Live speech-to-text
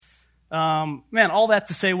Man, all that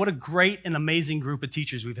to say, what a great and amazing group of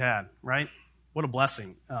teachers we've had, right? What a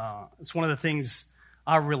blessing. It's one of the things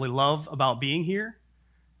I really love about being here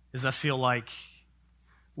is I feel like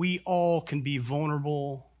we all can be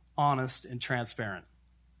vulnerable, honest, and transparent.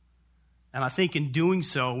 And I think in doing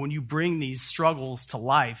so, when you bring these struggles to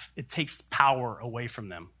life, it takes power away from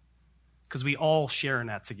them because we all share in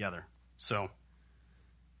that together. So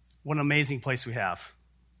what an amazing place we have.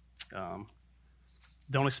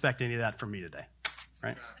 Don't expect any of that from me today,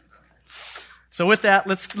 right? So with that,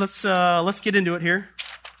 let's get into it here.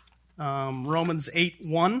 Romans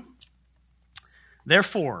 8:1.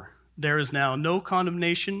 Therefore, there is now no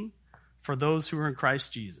condemnation for those who are in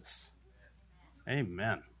Christ Jesus.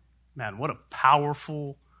 Amen. Man, what a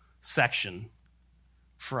powerful section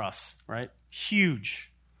for us, right?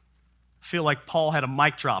 Huge. I feel like Paul had a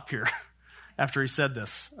mic drop here after he said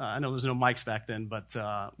this. I know there's no mics back then, but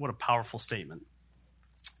what a powerful statement.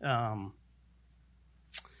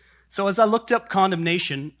 So as I looked up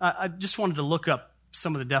condemnation, I just wanted to look up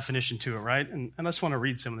some of the definition to it, right? And I just want to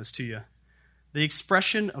read some of this to you. The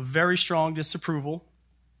expression of very strong disapproval,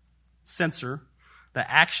 censor, the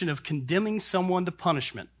action of condemning someone to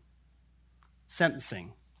punishment,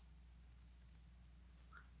 sentencing.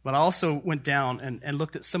 But I also went down and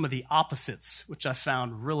looked at some of the opposites, which I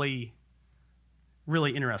found really,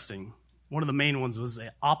 really interesting. One of the main ones was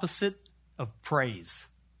the opposite of praise.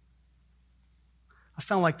 I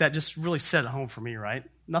found like that just really set it home for me, right?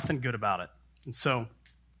 Nothing good about it. And so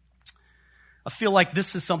I feel like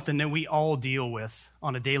this is something that we all deal with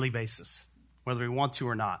on a daily basis, whether we want to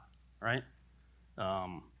or not, right?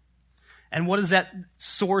 And what does that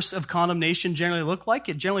source of condemnation generally look like?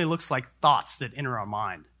 It generally looks like thoughts that enter our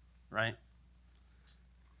mind, right?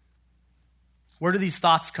 Where do these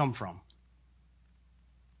thoughts come from?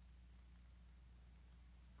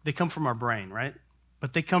 They come from our brain, right?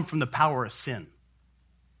 But they come from the power of sin.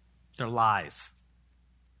 They're lies.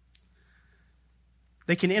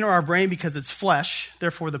 They can enter our brain because it's flesh.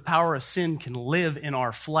 Therefore, the power of sin can live in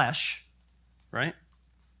our flesh, right?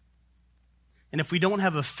 And if we don't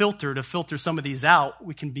have a filter to filter some of these out,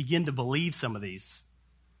 we can begin to believe some of these,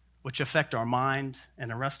 which affect our mind and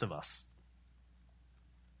the rest of us.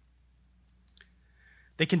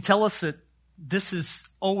 They can tell us that this is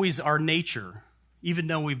always our nature, even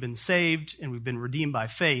though we've been saved and we've been redeemed by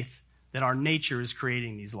faith, that our nature is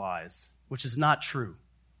creating these lies, which is not true,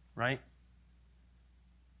 right?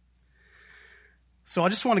 So I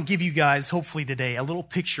just want to give you guys, hopefully today, a little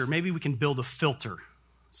picture. Maybe we can build a filter.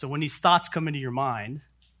 So when these thoughts come into your mind,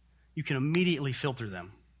 you can immediately filter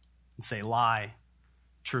them and say lie,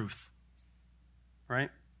 truth, right?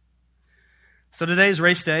 So today's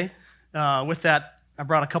race day. With that, I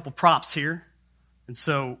brought a couple props here. And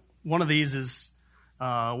so one of these is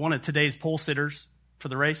one of today's pole sitters for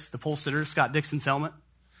the race, the pole sitter, Scott Dixon's helmet.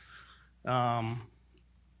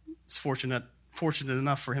 It's fortunate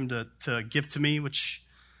enough for him to give to me, which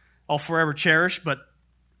I'll forever cherish. But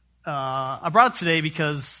I brought it today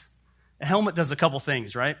because a helmet does a couple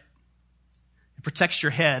things, right? It protects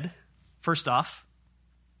your head, first off,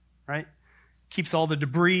 right? Keeps all the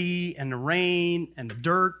debris and the rain and the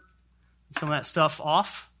dirt and some of that stuff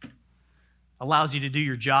off. Allows you to do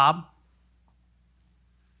your job.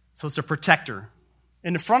 So it's a protector.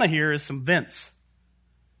 In the front of here is some vents.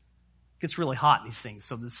 It gets really hot in these things.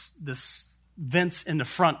 So this vents in the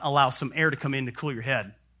front allow some air to come in to cool your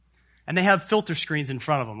head. And they have filter screens in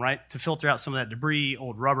front of them, right, to filter out some of that debris,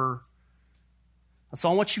 old rubber. So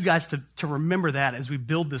I want you guys to remember that as we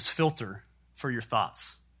build this filter for your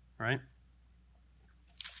thoughts, right?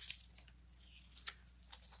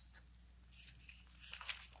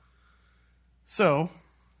 So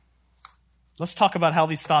let's talk about how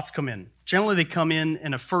these thoughts come in. Generally, they come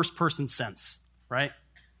in a first-person sense, right?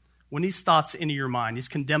 When these thoughts enter your mind, these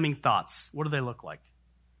condemning thoughts, what do they look like?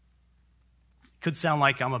 Could sound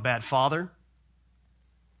like I'm a bad father.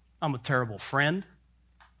 I'm a terrible friend.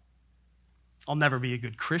 I'll never be a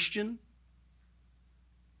good Christian.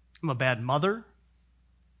 I'm a bad mother.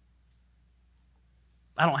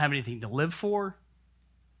 I don't have anything to live for.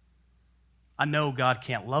 I know God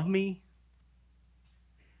can't love me.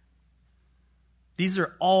 These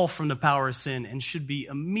are all from the power of sin and should be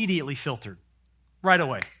immediately filtered right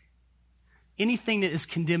away. Anything that is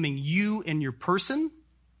condemning you and your person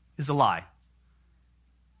is a lie.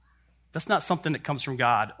 That's not something that comes from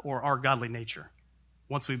God or our godly nature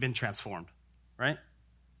once we've been transformed, right?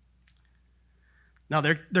 Now,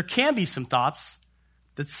 there can be some thoughts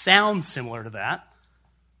that sound similar to that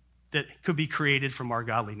could be created from our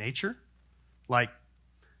godly nature, like,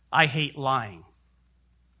 I hate lying.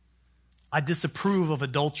 I disapprove of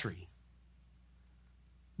adultery.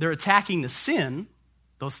 They're attacking the sin,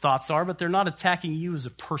 those thoughts are, but they're not attacking you as a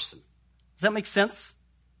person. Does that make sense?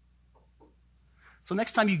 So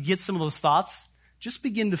next time you get some of those thoughts, just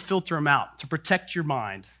begin to filter them out, to protect your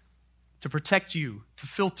mind, to protect you, to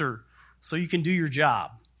filter so you can do your job,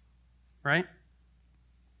 right?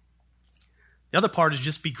 The other part is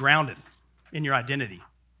just be grounded in your identity.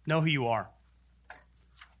 Know who you are.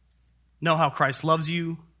 Know how Christ loves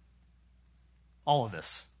you. All of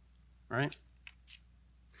this, right?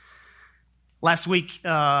 Last week,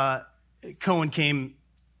 Cohen came,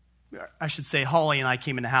 I should say Holly and I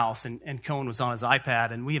came in the house, and Cohen was on his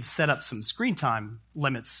iPad, and we have set up some screen time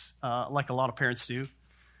limits, like a lot of parents do.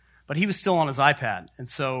 But he was still on his iPad, and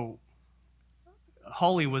so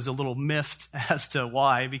Holly was a little miffed as to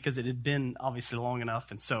why, because it had been obviously long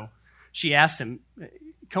enough. And so she asked him,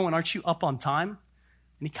 Cohen, aren't you up on time?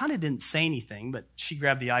 And he kind of didn't say anything, but she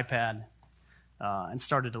grabbed the iPad and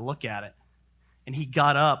started to look at it. And he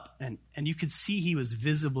got up, and you could see he was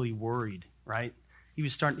visibly worried, right? He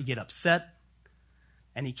was starting to get upset.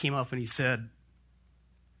 And he came up and he said,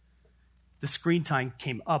 the screen time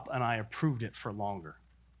came up and I approved it for longer,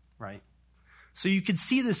 right? So you could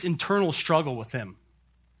see this internal struggle with him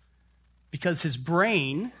because his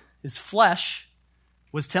brain, his flesh,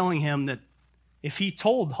 was telling him that if he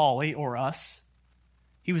told Holly or us,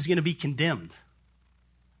 he was going to be condemned.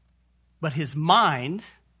 But his mind,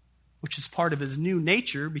 which is part of his new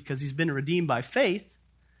nature because he's been redeemed by faith,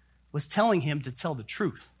 was telling him to tell the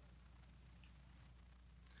truth.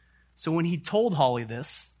 So when he told Holly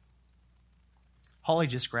this, Holly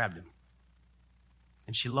just grabbed him.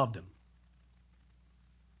 And she loved him.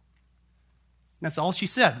 And that's all she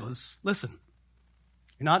said was, listen,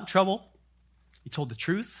 you're not in trouble. You told the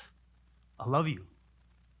truth. I love you.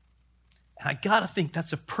 And I got to think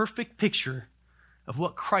that's a perfect picture of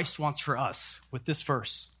what Christ wants for us with this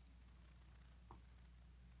verse.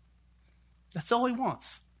 That's all he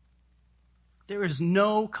wants. There is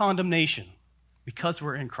no condemnation because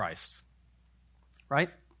we're in Christ. Right?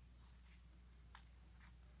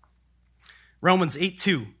 Romans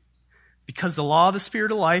 8:2. Because the law of the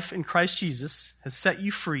Spirit of life in Christ Jesus has set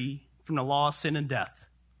you free from the law of sin and death.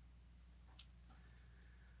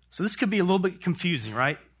 So this could be a little bit confusing,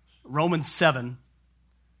 right? Romans 7,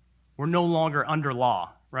 we're no longer under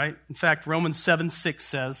law, right? In fact, Romans 7:6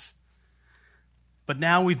 says, but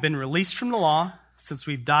now we've been released from the law since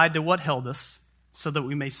we've died to what held us, so that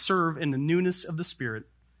we may serve in the newness of the Spirit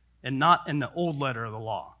and not in the old letter of the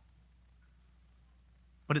law.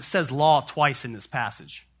 But it says law twice in this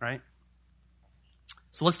passage, right?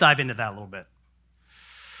 So let's dive into that a little bit.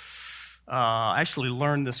 I actually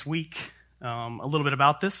learned this week a little bit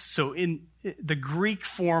about this. So in the Greek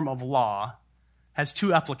form of law has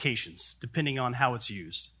two applications, depending on how it's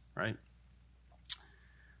used, right?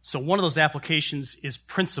 So one of those applications is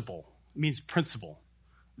principle. It means principle.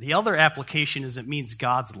 The other application is it means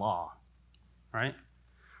God's law, right?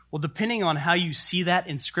 Well, depending on how you see that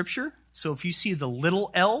in Scripture, so if you see the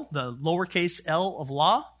little l, the lowercase l of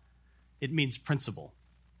law, it means principle.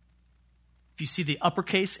 If you see the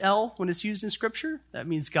uppercase L when it's used in Scripture, that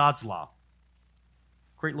means God's law.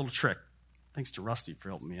 Great little trick. Thanks to Rusty for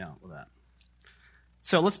helping me out with that.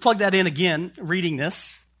 So let's plug that in again, reading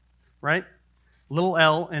this, right? Little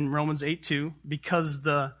l in Romans 8:2, because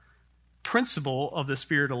the principle of the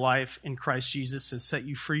Spirit of life in Christ Jesus has set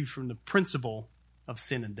you free from the principle of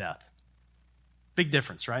sin and death. Big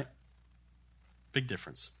difference, right? Big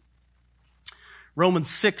difference. Romans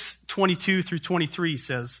 6:22 through 23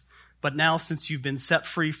 says, but now since you've been set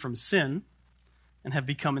free from sin and have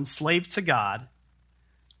become enslaved to God,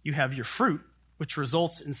 you have your fruit, which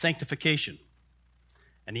results in sanctification.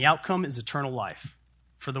 And the outcome is eternal life.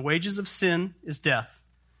 For the wages of sin is death,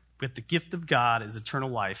 but the gift of God is eternal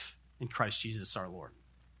life in Christ Jesus our Lord.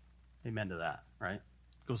 Amen to that, right?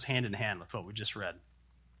 It goes hand in hand with what we just read.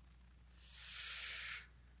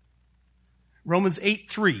 Romans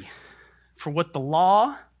 8:3. For what the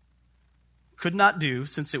law could not do,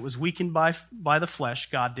 since it was weakened by the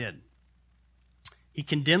flesh, God did. He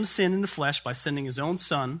condemned sin in the flesh by sending his own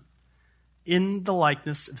Son in the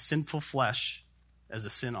likeness of sinful flesh as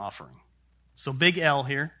a sin offering. So big L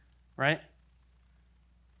here, right?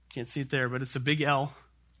 Can't see it there, but it's a big L.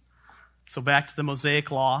 So back to the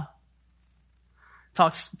Mosaic law.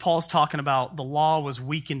 Paul's talking about the law was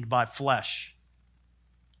weakened by flesh.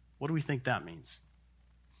 What do we think that means?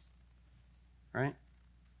 Right?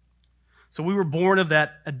 So we were born of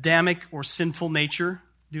that Adamic or sinful nature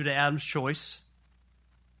due to Adam's choice.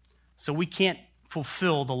 So we can't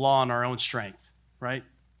fulfill the law in our own strength, right?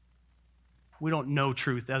 We don't know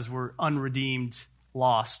truth as we're unredeemed,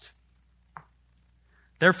 lost.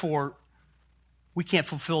 Therefore, We can't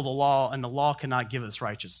fulfill the law, and the law cannot give us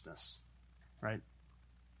righteousness, right?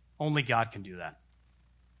 Only God can do that.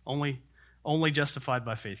 Only justified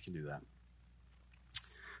by faith can do that.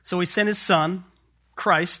 So he sent his son,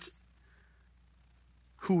 Christ,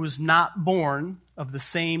 who was not born of the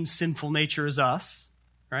same sinful nature as us,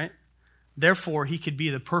 right? Therefore, he could be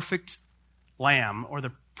the perfect lamb or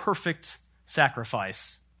the perfect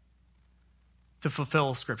sacrifice to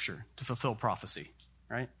fulfill Scripture, to fulfill prophecy,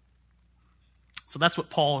 right? So that's what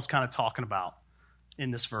Paul is kind of talking about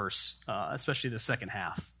in this verse, especially the second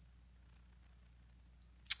half.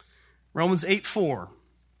 Romans 8:4,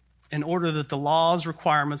 in order that the law's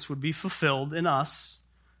requirements would be fulfilled in us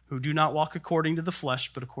who do not walk according to the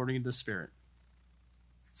flesh, but according to the Spirit.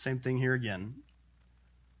 Same thing here again.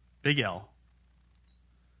 Big L.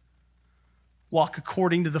 Walk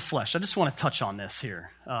according to the flesh. I just want to touch on this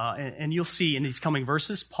here. And you'll see in these coming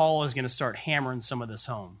verses, Paul is going to start hammering some of this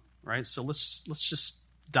home, right? So let's just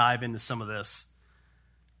dive into some of this.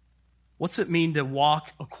 What's it mean to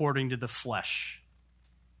walk according to the flesh?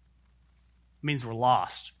 It means we're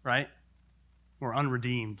lost, right? We're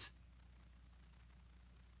unredeemed.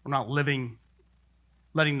 We're not letting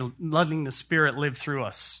the Spirit live through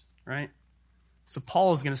us, right? So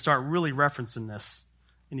Paul is going to start really referencing this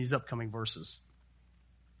in these upcoming verses.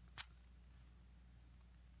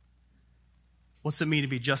 What's it mean to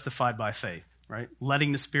be justified by faith, right?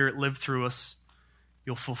 Letting the Spirit live through us.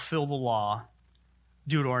 You'll fulfill the law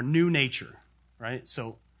due to our new nature, right?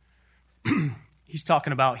 So he's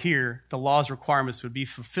talking about here, the law's requirements would be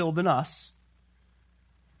fulfilled in us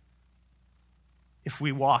if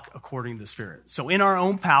we walk according to the Spirit. So in our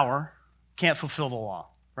own power, can't fulfill the law,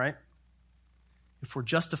 right? If we're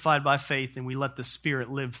justified by faith and we let the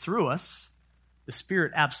Spirit live through us, the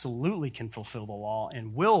Spirit absolutely can fulfill the law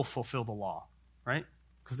and will fulfill the law, right?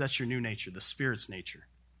 Because that's your new nature, the Spirit's nature.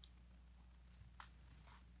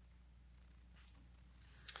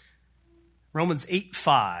 Romans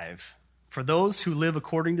 8:5, for those who live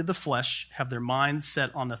according to the flesh have their minds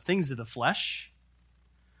set on the things of the flesh,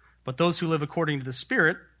 but those who live according to the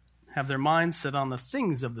Spirit have their minds set on the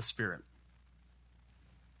things of the Spirit.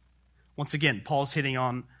 Once again, Paul's hitting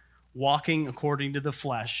on walking according to the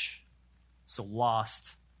flesh, so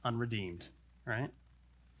lost, unredeemed, right?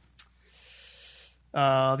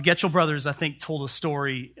 The Getchell brothers, I think, told a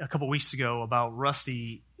story a couple weeks ago about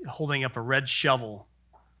Rusty holding up a red shovel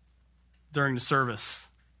during the service.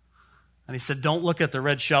 And he said, don't look at the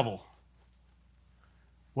red shovel.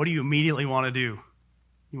 What do you immediately want to do?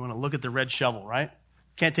 You want to look at the red shovel, right?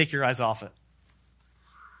 Can't take your eyes off it.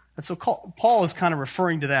 And so Paul is kind of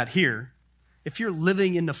referring to that here. If you're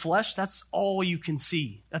living in the flesh, that's all you can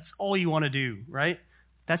see. That's all you want to do, right?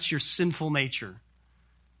 That's your sinful nature.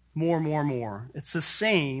 More. It's the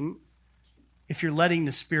same if you're letting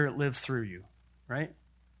the Spirit live through you, right?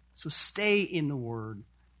 So stay in the Word.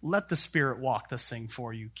 Let the Spirit walk this thing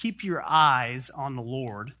for you. Keep your eyes on the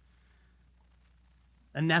Lord,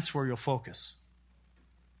 and that's where you'll focus.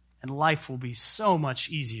 And life will be so much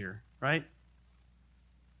easier, right?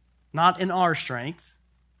 Not in our strength,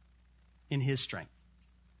 in His strength.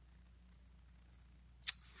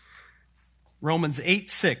 Romans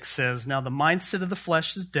 8:6 says, now the mindset of the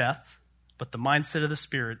flesh is death, but the mindset of the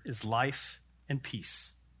Spirit is life and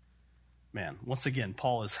peace. Man, once again,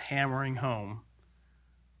 Paul is hammering home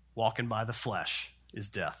walking by the flesh is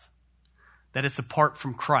death. That it's apart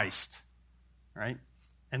from Christ, right?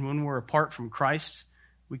 And when we're apart from Christ,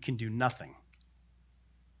 we can do nothing.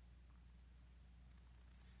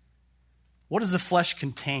 What does the flesh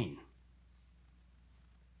contain?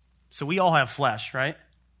 So we all have flesh, right?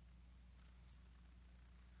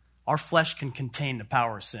 Our flesh can contain the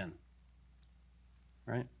power of sin,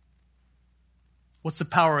 right? What's the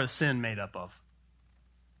power of sin made up of?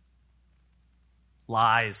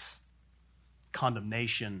 Lies,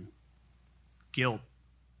 condemnation, guilt,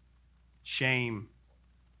 shame,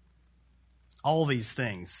 all these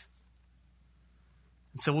things.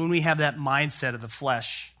 And so when we have that mindset of the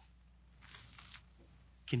flesh,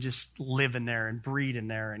 can just live in there and breed in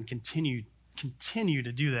there and continue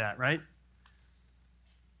to do that, right?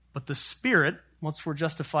 But the Spirit, once we're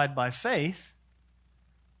justified by faith,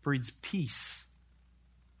 breeds peace,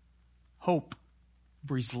 hope,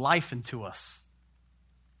 breathes life into us.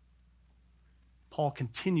 Paul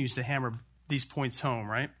continues to hammer these points home,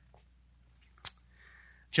 right?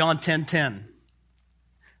 John 10:10.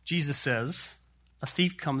 Jesus says, a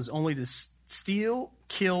thief comes only to steal,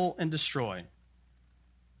 kill, and destroy.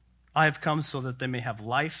 I have come so that they may have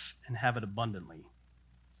life and have it abundantly.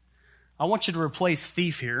 I want you to replace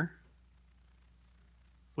thief here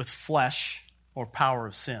with flesh or power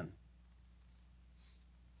of sin.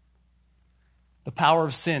 The power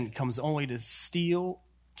of sin comes only to steal,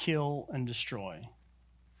 kill, and destroy.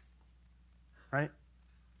 Right?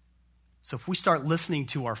 So if we start listening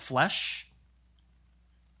to our flesh,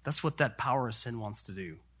 that's what that power of sin wants to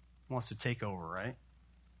do. It wants to take over, right?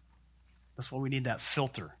 That's why we need that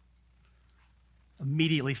filter.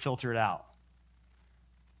 Immediately filter it out.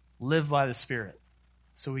 Live by the Spirit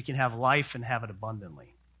so we can have life and have it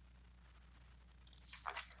abundantly.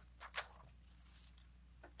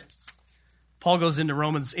 Paul goes into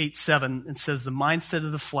Romans 8:7 and says the mindset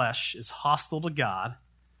of the flesh is hostile to God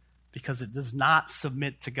because it does not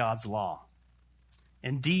submit to God's law.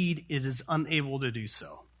 Indeed, it is unable to do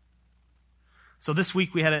so. So this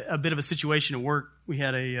week we had a bit of a situation at work. We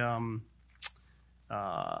had a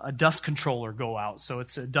dust controller go out. So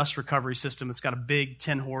it's a dust recovery system. It's got a big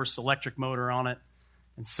 10-horse electric motor on it.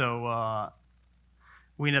 And so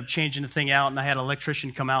we ended up changing the thing out, and I had an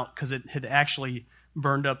electrician come out because it had actually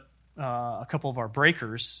burned up a couple of our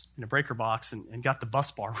breakers in a breaker box and got the bus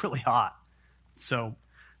bar really hot. So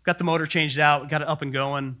got the motor changed out, got it up and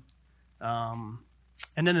going. And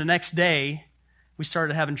then the next day, we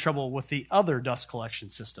started having trouble with the other dust collection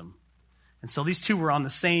system. And so these two were on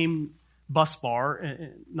the same bus bar.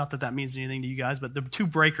 Not that that means anything to you guys, but the two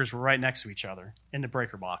breakers were right next to each other in the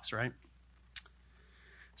breaker box, right?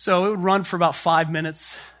 So it would run for about 5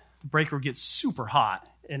 minutes. The breaker would get super hot,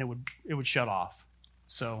 and it would shut off.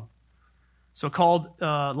 So I called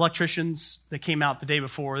electricians. They came out the day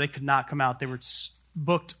before. They could not come out. They were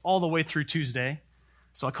booked all the way through Tuesday.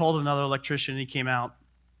 So I called another electrician, and he came out,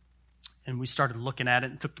 and we started looking at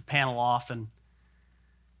it and took the panel off. And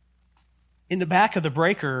in the back of the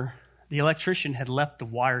breaker, the electrician had left the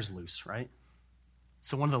wires loose, right?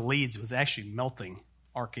 So one of the leads was actually melting,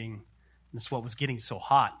 arcing, and that's what was getting so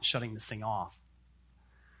hot, shutting this thing off.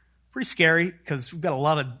 Pretty scary because we've got a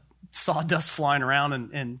lot of sawdust flying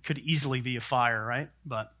around and could easily be a fire, right?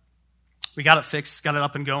 But we got it fixed, got it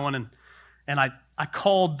up and going, and I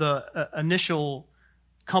called the initial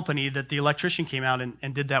company that the electrician came out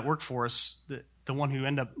and did that work for us, the one who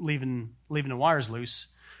ended up leaving the wires loose.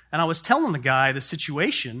 And I was telling the guy the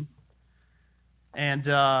situation, and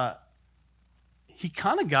he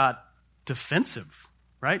kind of got defensive,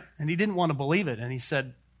 right? And he didn't want to believe it. And he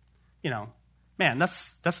said, man,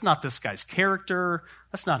 that's not this guy's character.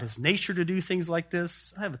 That's not his nature to do things like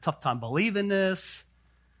this. I have a tough time believing this.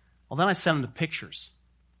 Well, then I sent him the pictures,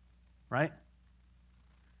 right?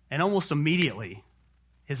 And almost immediately,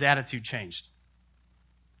 his attitude changed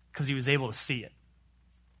because he was able to see it,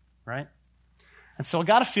 right? And so I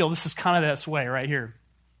got to feel this is kind of this way right here.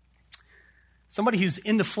 Somebody who's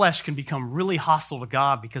in the flesh can become really hostile to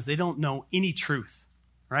God because they don't know any truth,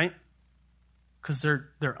 right? Because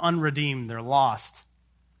they're unredeemed, they're lost.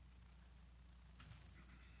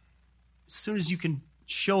 As soon as you can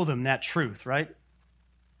show them that truth, right?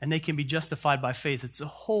 And they can be justified by faith, it's a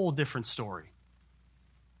whole different story.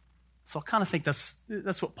 So I kind of think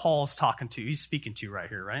that's what Paul's talking to. He's speaking to right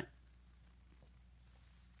here, right?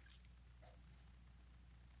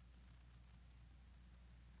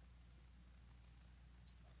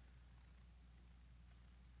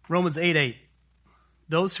 Romans 8:8.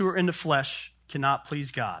 Those who are in the flesh cannot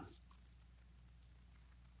please God.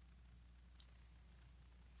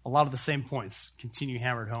 A lot of the same points continue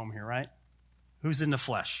hammered home here, right? Who's in the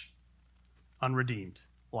flesh? Unredeemed,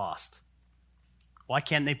 lost. Why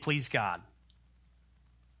can't they please God?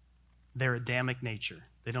 They're Adamic nature.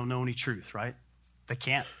 They don't know any truth, right? They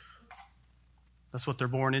can't. That's what they're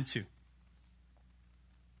born into.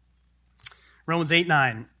 Romans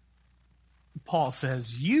 8:9. Paul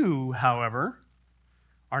says, you, however,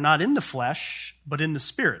 are not in the flesh, but in the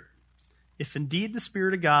Spirit, if indeed the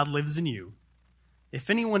Spirit of God lives in you. If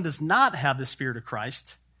anyone does not have the Spirit of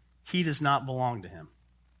Christ, he does not belong to him.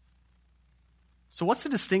 So what's the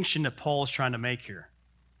distinction that Paul is trying to make here?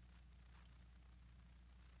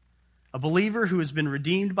 A believer who has been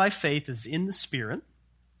redeemed by faith is in the Spirit,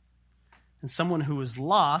 and someone who is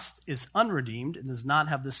lost is unredeemed and does not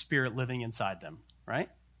have the Spirit living inside them, right?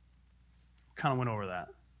 Kind of went over that.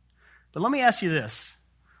 But let me ask you this.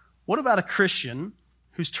 What about a Christian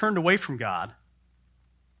who's turned away from God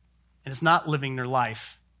and is not living their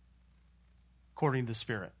life according to the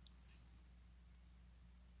Spirit?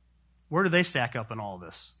 Where do they stack up in all of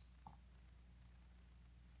this?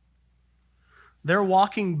 They're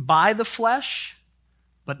walking by the flesh,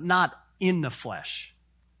 but not in the flesh.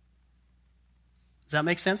 Does that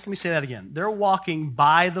make sense? Let me say that again. They're walking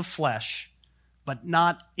by the flesh, but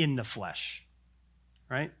not in the flesh.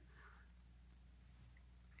 Right?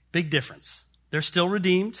 Big difference. They're still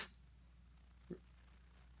redeemed.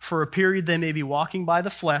 For a period, they may be walking by the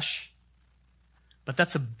flesh, But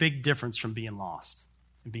that's a big difference from being lost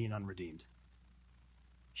and being unredeemed.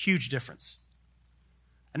 Huge difference.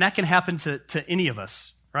 And that can happen to any of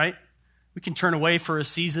us, right? We can turn away for a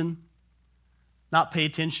season, not pay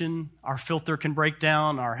attention. Our filter can break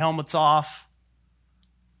down. Our helmet's off.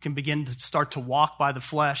 Can begin to start to walk by the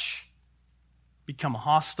flesh, become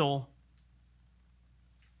hostile.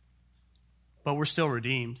 But we're still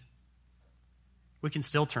redeemed. We can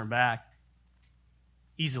still turn back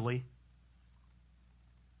easily.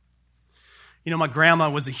 You know, my grandma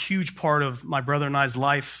was a huge part of my brother and I's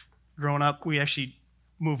life growing up. We actually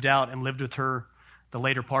moved out and lived with her the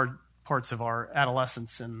later parts of our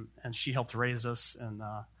adolescence, and she helped raise us. And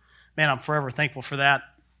man, I'm forever thankful for that.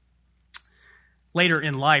 Later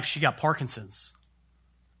in life, she got Parkinson's,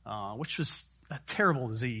 which was a terrible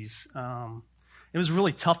disease. It was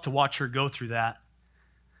really tough to watch her go through that.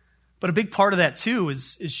 But a big part of that, too,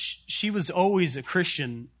 is she was always a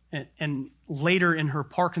Christian. And later in her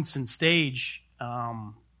Parkinson's stage,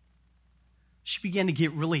 she began to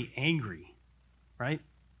get really angry, right?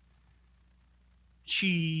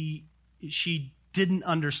 She didn't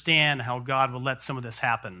understand how God would let some of this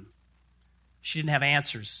happen. She didn't have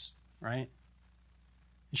answers, right?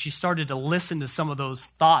 And she started to listen to some of those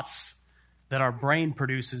thoughts that our brain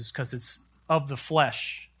produces because it's of the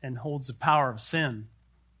flesh and holds the power of sin.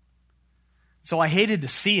 So I hated to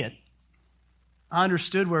see it. I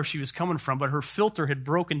understood where she was coming from, but her filter had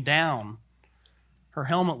broken down. Her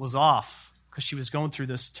helmet was off because she was going through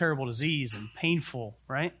this terrible disease and painful,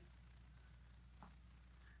 right?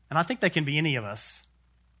 And I think that can be any of us.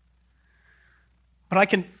 But I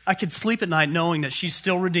can sleep at night knowing that she's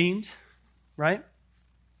still redeemed, right?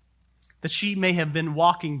 That she may have been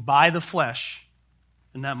walking by the flesh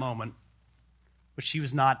in that moment, but she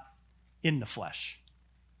was not in the flesh.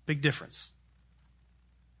 Big difference.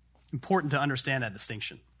 Important to understand that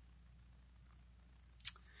distinction.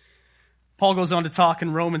 Paul goes on to talk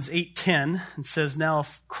in Romans 8:10 and says, "Now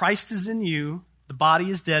if Christ is in you, the body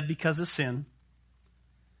is dead because of sin,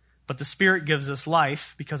 but the Spirit gives us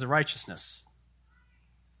life because of righteousness."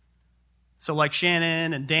 So like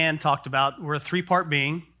Shannon and Dan talked about, we're a three-part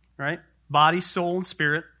being, right? Body, soul, and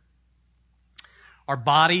spirit. Our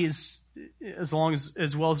body is, as well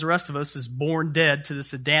as the rest of us, is born dead to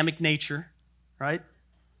this Adamic nature, right?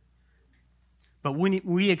 But when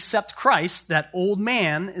we accept Christ, that old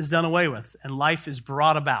man is done away with and life is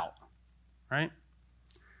brought about, right?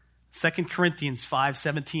 2 Corinthians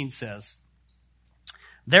 5:17 says,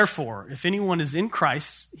 "Therefore, if anyone is in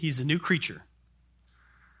Christ, he's a new creature.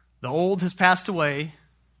 The old has passed away,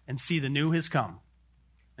 and see, the new has come."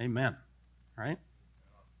 Amen. Right?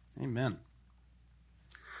 Amen.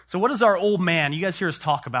 So what is our old man? You guys hear us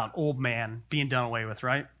talk about old man being done away with,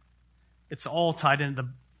 right? It's all tied into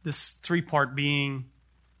this three-part being.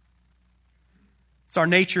 It's our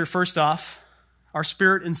nature, first off. Our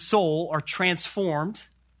spirit and soul are transformed,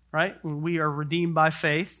 right? When we are redeemed by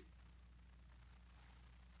faith.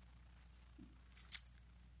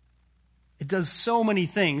 It does so many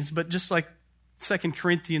things, but just like 2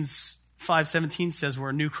 Corinthians 5:17 says, we're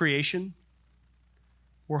a new creation.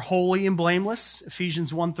 We're holy and blameless,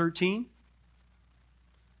 Ephesians 1:13.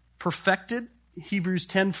 Perfected, Hebrews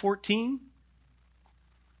 10:14.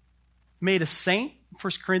 Made a saint,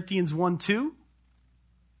 1 Corinthians 1:2.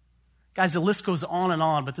 Guys, the list goes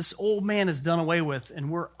on, but this old man is done away with,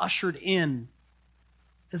 and we're ushered in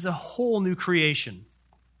as a whole new creation.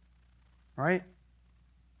 Right?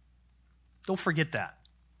 Don't forget that.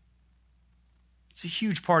 It's a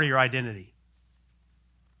huge part of your identity.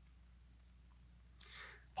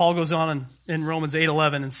 Paul goes on in Romans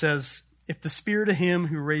 8:11 and says, "If the spirit of him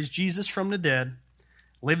who raised Jesus from the dead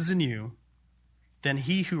lives in you, then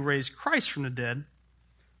he who raised Christ from the dead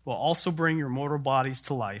will also bring your mortal bodies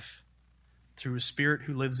to life through his Spirit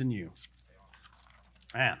who lives in you."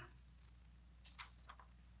 Man.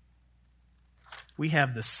 We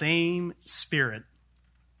have the same Spirit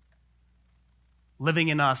living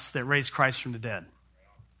in us that raised Christ from the dead.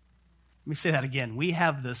 Let me say that again. We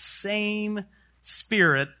have the same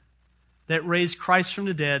Spirit that raised Christ from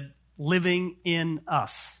the dead living in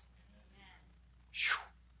us. Whew.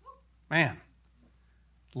 Man.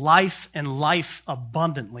 Life and life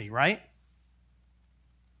abundantly, right?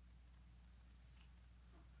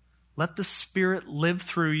 Let the Spirit live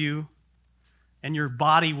through you and your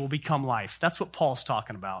body will become life. That's what Paul's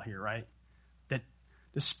talking about here, right? That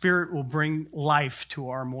the Spirit will bring life to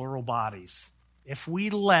our mortal bodies. If we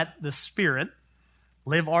let the Spirit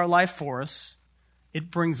live our life for us, it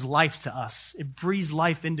brings life to us. It breathes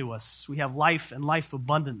life into us. We have life and life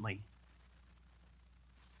abundantly.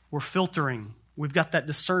 We're filtering. We've got that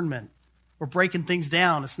discernment. we're breaking things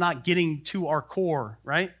down. It's not getting to our core,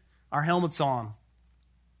 right? Our helmets on.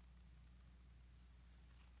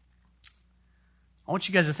 I want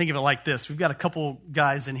you guys to think of it like this. We've got a couple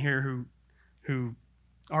guys in here who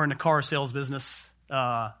are in the car sales business.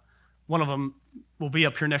 One of them will be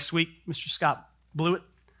up here next week, Mr. Scott Blewett.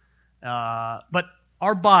 But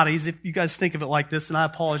our bodies, if you guys think of it like this, and I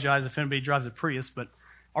apologize if anybody drives a Prius, but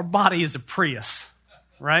our body is a Prius,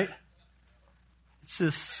 right? It's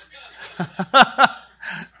this.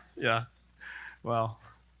 Yeah. Well,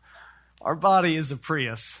 our body is a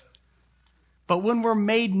Prius. But when we're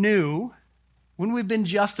made new, when we've been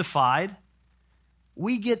justified,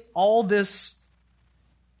 we get all this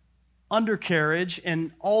undercarriage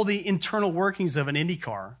and all the internal workings of an Indy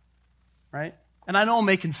car, right? And I know I'm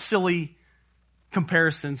making silly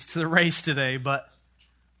comparisons to the race today, but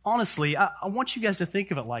honestly, I want you guys to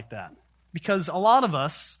think of it like that. Because a lot of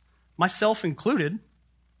us, myself included,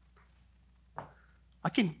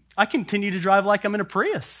 I continue to drive like I'm in a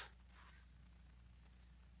Prius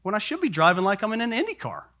when I should be driving like I'm in an Indy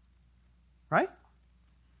car, right?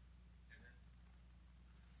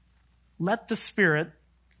 Let the Spirit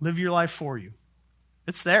live your life for you.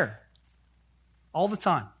 It's there all the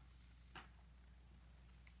time.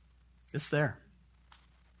 It's there.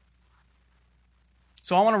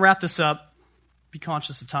 So I want to wrap this up. Be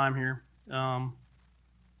conscious of time here.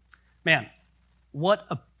 Man, what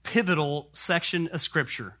a pivotal section of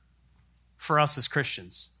Scripture for us as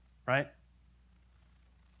Christians, right?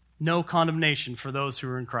 No condemnation for those who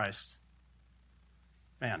are in Christ.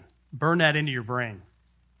 Man, burn that into your brain.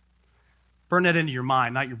 Burn that into your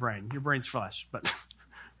mind, not your brain. Your brain's flesh, but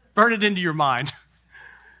burn it into your mind.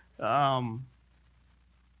 And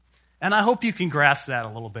I hope you can grasp that a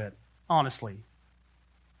little bit, honestly.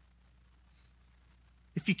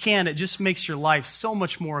 If you can, it just makes your life so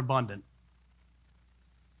much more abundant.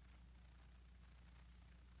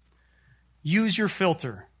 Use your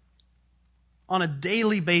filter. On a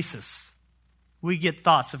daily basis, we get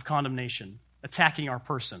thoughts of condemnation attacking our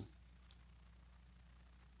person.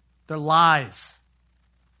 They're lies,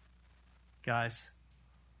 guys.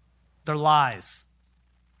 They're lies.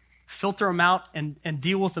 Filter them out and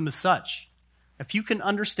deal with them as such. If you can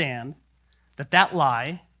understand that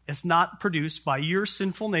lie is not produced by your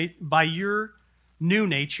by your new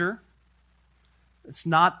nature, it's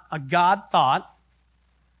not a God thought,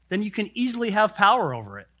 then you can easily have power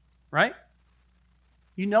over it, right?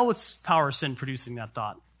 You know it's power of sin producing that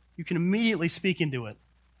thought. You can immediately speak into it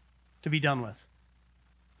to be done with.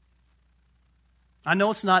 I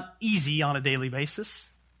know it's not easy on a daily basis,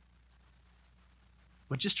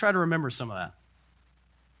 but just try to remember some of that.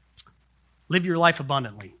 Live your life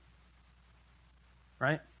abundantly,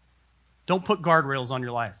 right? Don't put guardrails on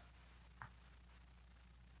your life.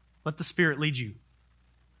 Let the Spirit lead you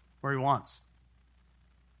where He wants.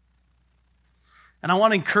 And I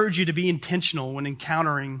want to encourage you to be intentional when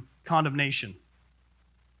encountering condemnation,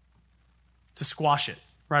 to squash it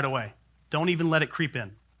right away. Don't even let it creep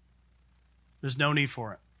in. There's no need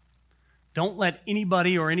for it. Don't let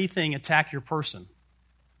anybody or anything attack your person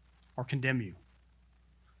or condemn you.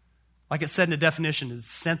 Like it said in the definition,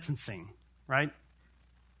 it's sentencing, right?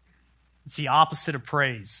 It's the opposite of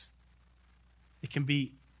praise. It can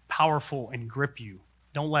be powerful and grip you.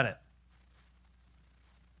 Don't let it.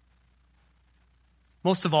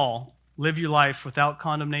 Most of all, live your life without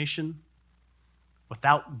condemnation,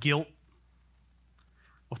 without guilt,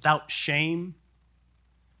 without shame,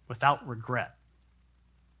 without regret.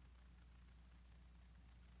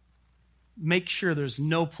 Make sure there's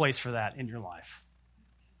no place for that in your life.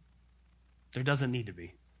 There doesn't need to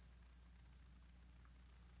be.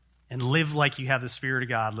 And live like you have the Spirit of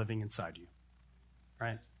God living inside you,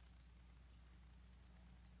 right?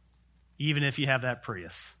 Even if you have that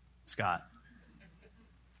Prius, Scott.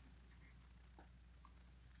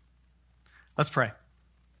 Let's pray.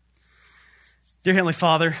 Dear Heavenly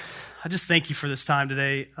Father, I just thank you for this time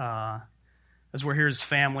today as we're here as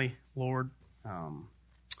family, Lord. And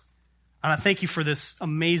I thank you for this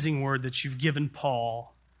amazing word that you've given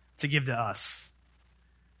Paul to give to us,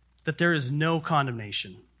 that there is no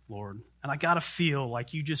condemnation, Lord. And I got to feel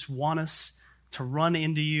like you just want us to run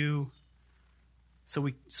into you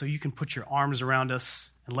so you can put your arms around us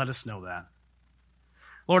and let us know that.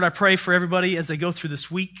 Lord, I pray for everybody as they go through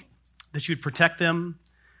this week that you would protect them,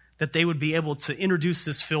 that they would be able to introduce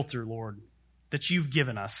this filter, Lord, that you've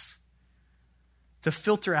given us to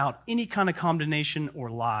filter out any kind of condemnation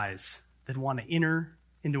or lies that want to enter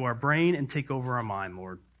into our brain and take over our mind,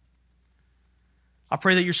 Lord. I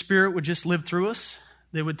pray that your Spirit would just live through us,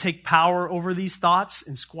 that would take power over these thoughts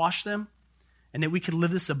and squash them and that we could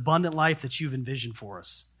live this abundant life that you've envisioned for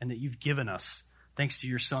us and that you've given us thanks to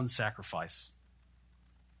your son's sacrifice.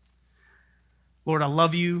 Lord, I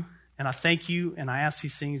love you, and I thank you, and I ask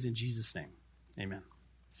these things in Jesus' name. Amen.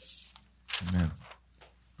 Amen.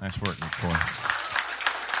 Nice work, McCoy.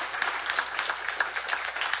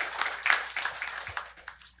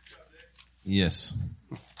 Yes.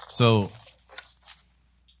 So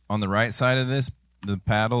on the right side of this, the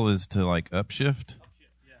paddle is to like upshift,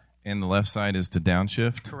 and the left side is to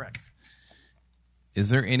downshift. Correct. Is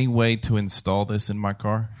there any way to install this in my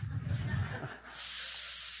car?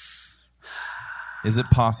 Is it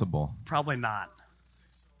possible? Probably not.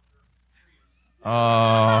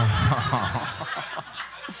 Oh.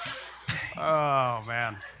 Oh,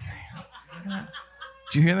 man.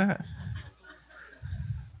 Did you hear that?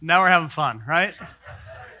 Now we're having fun, right?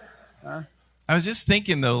 I was just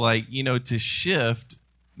thinking, though, like, to shift,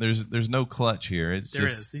 there's no clutch here. There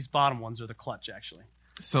is. These bottom ones are the clutch, actually.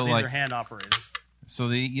 So these like, are hand operated. So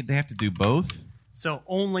they have to do both? So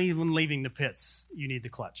only when leaving the pits, you need the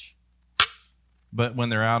clutch. But when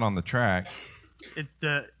they're out on the track,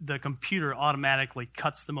 the computer automatically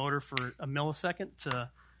cuts the motor for a millisecond to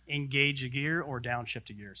engage a gear or downshift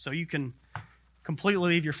a gear. So you can completely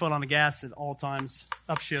leave your foot on the gas at all times.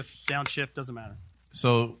 Upshift, downshift, doesn't matter.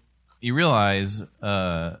 So you realize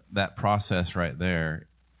that process right there,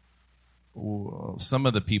 some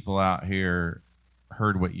of the people out here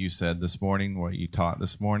heard what you said this morning, what you taught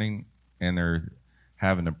this morning, and they're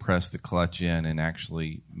having to press the clutch in and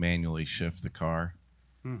actually manually shift the car.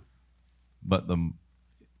 But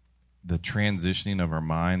the transitioning of our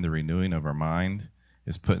mind, the renewing of our mind,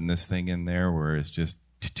 is putting this thing in there where it's just...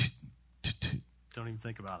 Don't even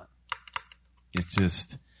think about it. It's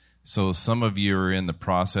just... So some of you are in the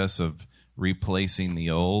process of replacing the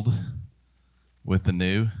old with the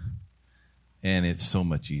new, and it's so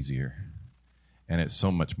much easier. And it's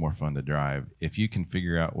so much more fun to drive. If you can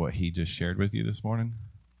figure out what he just shared with you this morning,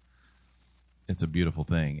 it's a beautiful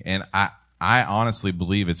thing. And I honestly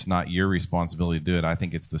believe it's not your responsibility to do it. I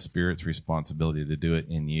think it's the Spirit's responsibility to do it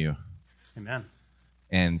in you. Amen.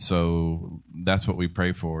 And so that's what we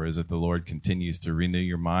pray for, is that the Lord continues to renew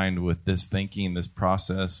your mind with this thinking, this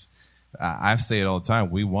process. I say it all the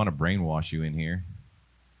time. We want to brainwash you in here.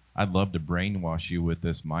 I'd love to brainwash you with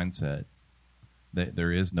this mindset that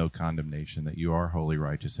there is no condemnation, that you are holy,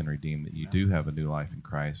 righteous, and redeemed, that you do have a new life in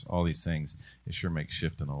Christ. All these things, it sure makes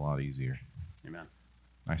shifting a lot easier. Amen.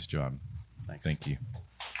 Nice job. Thanks. Thank you.